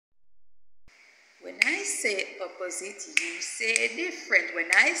say opposite, you say different.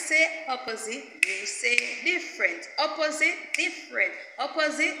 When I say opposite, you say different. Opposite, different.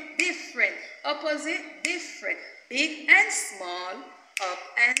 Opposite, different. Opposite, different. Big and small, up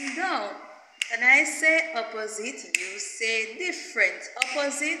and down. When I say opposite, you say different.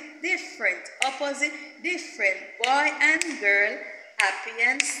 Opposite, different. Opposite, different. Boy and girl, happy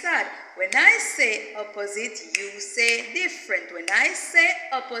and sad. When I say opposite, you say different. When I say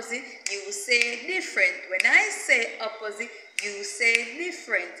opposite, you say different. When I say opposite, you say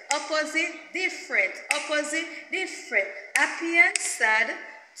different. Opposite, different. Opposite, different. Happy and sad,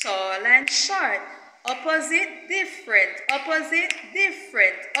 tall and short. Opposite, different. Opposite,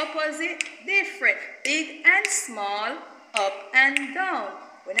 different. Opposite, different. Big and small, up and down.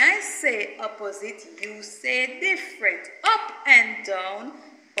 When I say opposite, you say different. Up and down,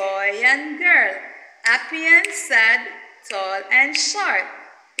 boy and girl. Happy and sad, tall and short.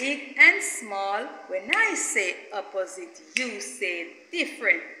 Big and small. When I say opposite, you say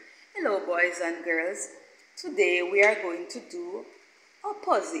different. Hello, boys and girls. Today we are going to do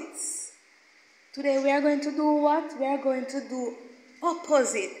opposites. Today we are going to do what? We are going to do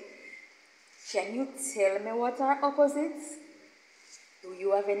opposite. Can you tell me what are opposites? Do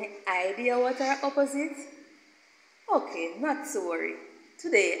you have any idea what are opposites? Okay, not to worry.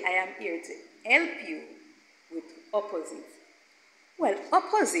 Today I am here to help you with opposites. Well,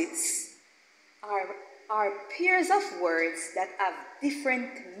 opposites are pairs of words that have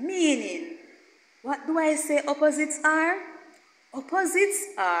different meaning. What do I say opposites are? Opposites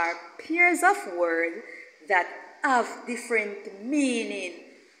are pairs of words that have different meaning.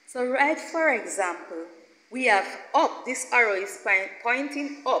 So right, for example, we have up. This arrow is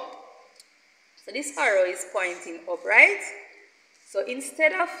pointing up. So this arrow is pointing up, right? So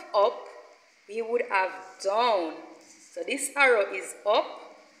instead of up, we would have down. So this arrow is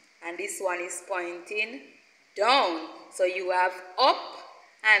up and this one is pointing down. So you have up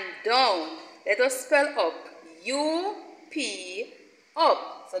and down. Let us spell up. U-P,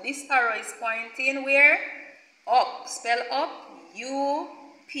 up. So this arrow is pointing where? Up. Spell up.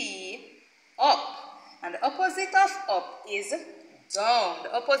 U-P, up. And the opposite of up is down.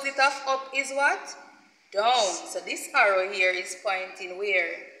 The opposite of up is what? Down. So this arrow here is pointing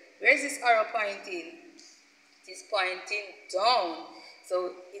where? Where is this arrow pointing? It is pointing down.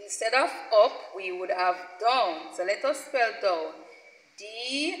 So instead of up, we would have down. So let us spell down.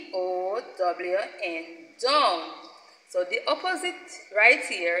 D-O-W-N, down. So the opposite right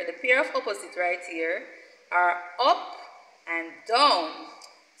here, the pair of opposite right here, are up and down.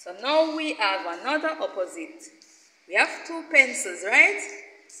 So now we have another opposite. We have two pencils, right?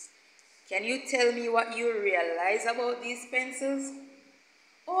 Can you tell me what you realize about these pencils?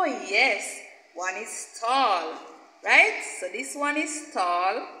 Oh yes, one is tall, right? So this one is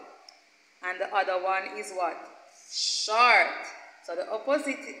tall and the other one is what? Short. So the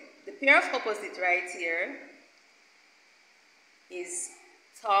opposite, the pair of opposite right here is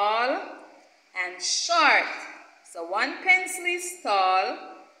tall and short. So one pencil is tall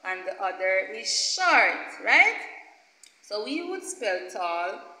and the other is short, right? So we would spell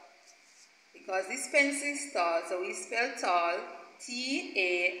tall because this pencil is tall. So we spell tall,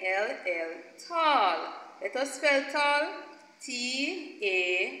 T-A-L-L, tall. Let us spell tall, T-A-L-L,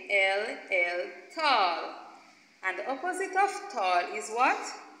 tall. And the opposite of tall is what?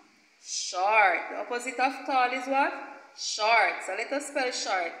 Short. The opposite of tall is what? Short. So let us spell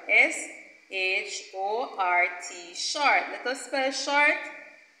short. S-H-O-R-T. Short. Let us spell short.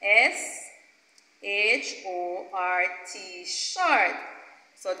 S-H-O-R-T. Short.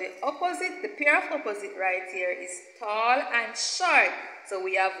 So the opposite, the pair of opposite right here is tall and short. So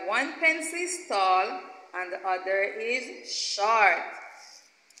we have one pencil is tall and the other is short.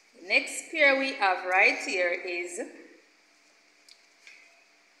 The next pair we have right here is,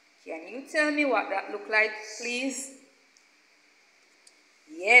 can you tell me what that look like, please?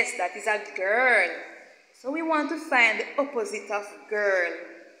 Yes, that is a girl. So we want to find the opposite of girl.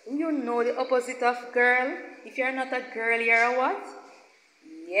 Do you know the opposite of girl? If you're not a girl, you're a what?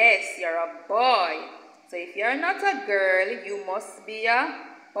 Yes, you're a boy. So if you're not a girl, you must be a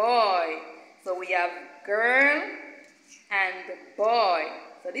boy. So we have girl and boy.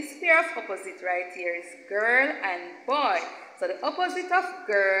 So this pair of opposite right here is girl and boy. So the opposite of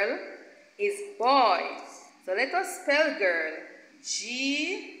girl is boy. So let us spell girl.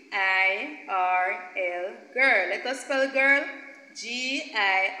 G-I-R-L, girl. Let us spell girl.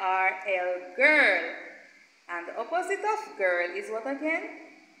 G-I-R-L, girl. And the opposite of girl is what again?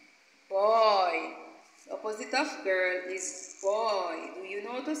 Boy. The opposite of girl is boy. Do you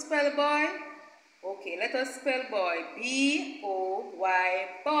know how to spell boy? Okay, let us spell boy. B-O-Y,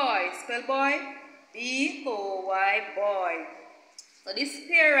 boy. Spell boy. B-O-Y, boy. So this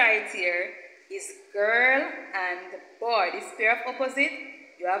pair right here is girl and boy. This pair of opposite,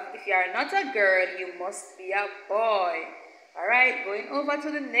 if you are not a girl, you must be a boy. Alright, going over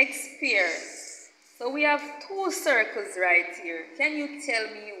to the next pair. So we have two circles right here. Can you tell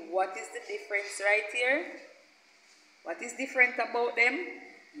me what is the difference right here? What is different about them?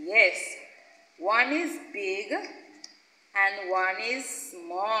 Yes, one is big and one is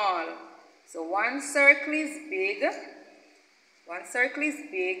small. So one circle is big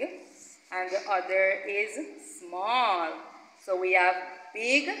and the other is small. So we have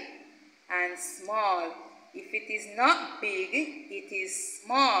big and small. If it is not big, it is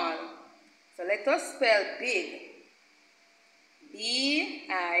small. So let us spell big.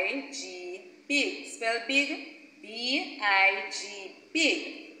 B-I-G, big. Spell big. B-I-G,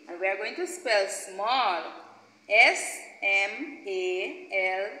 big. And we are going to spell small. S-M-A-L-L,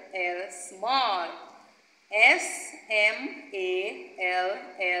 small. S-M-A-L-L,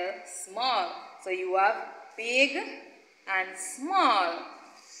 small. So you have big and small.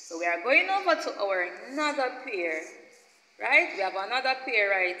 So we are going over to our another pair. Right? We have another pair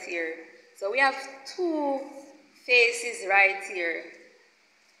right here. So we have two faces right here.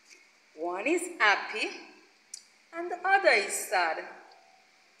 One is happy and the other is sad.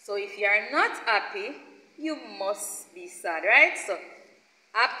 So if you are not happy, you must be sad, right? So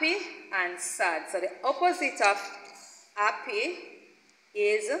happy and sad. So the opposite of happy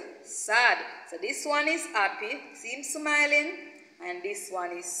is sad. So this one is happy, see him smiling, and this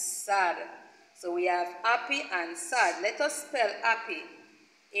one is sad. So we have happy and sad. Let us spell happy.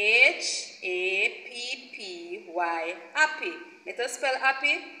 H-A-P-P-Y, happy. Let us spell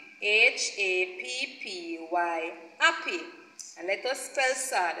happy. H-A-P-P-Y, happy. And let us spell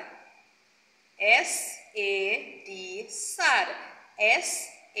sad. S-A-D, sad.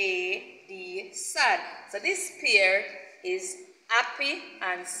 S-A-D, sad. So this pair is happy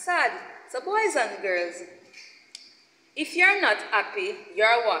and sad. So boys and girls, if you're not happy,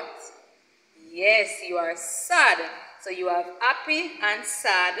 you're what? Yes, you are sad. So you have happy and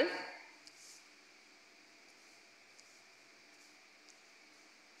sad.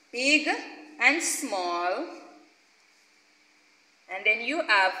 Big and small. And then you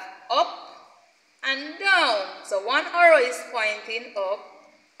have up and down. So one arrow is pointing up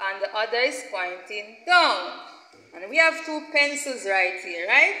and the other is pointing down. And we have two pencils right here,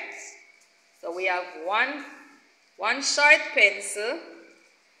 right? So we have one short pencil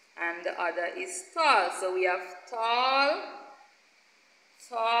and the other is tall. So we have tall,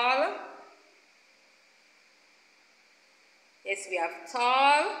 tall. Yes, we have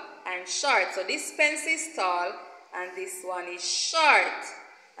tall and short. So this pencil is tall and this one is short.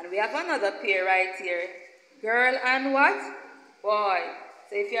 And we have another pair right here. Girl and what? Boy.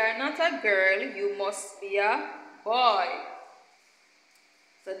 So if you are not a girl, you must be a boy.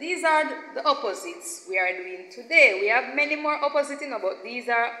 So these are the opposites we are doing today. We have many more opposites, but these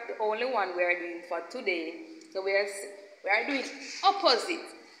are the only one we are doing for today. So we are doing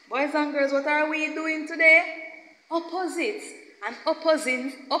opposites. Boys and girls, what are we doing today? Opposites. And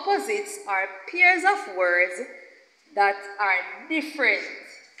opposites are pairs of words that are different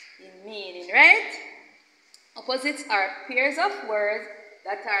in meaning, right? Opposites are pairs of words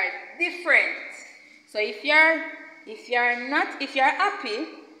that are different. So if you're happy,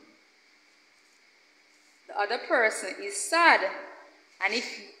 the other person is sad. And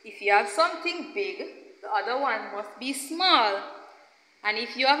if you have something big, the other one must be small. And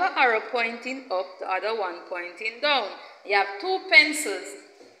if you have an arrow pointing up, the other one pointing down. You have two pencils.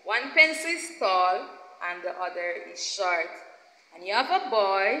 One pencil is tall and the other is short. And you have a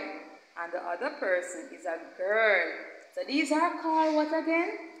boy and the other person is a girl. So these are called what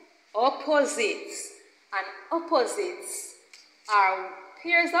again? Opposites. And opposites are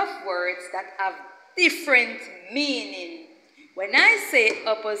pairs of words that have different meaning. When I say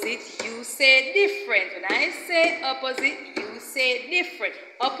opposite, you say different. When I say opposite, you say different.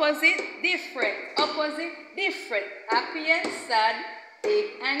 Opposite, different. Opposite, different. Happy and sad,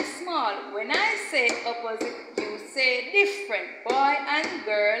 big and small. When I say opposite, you say different. Boy and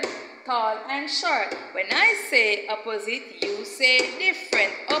girl, tall and short. When I say opposite, you say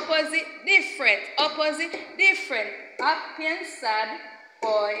different. Opposite, different. Opposite, different. Happy and sad,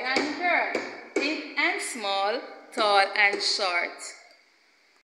 boy and girl. Big and small, tall and short.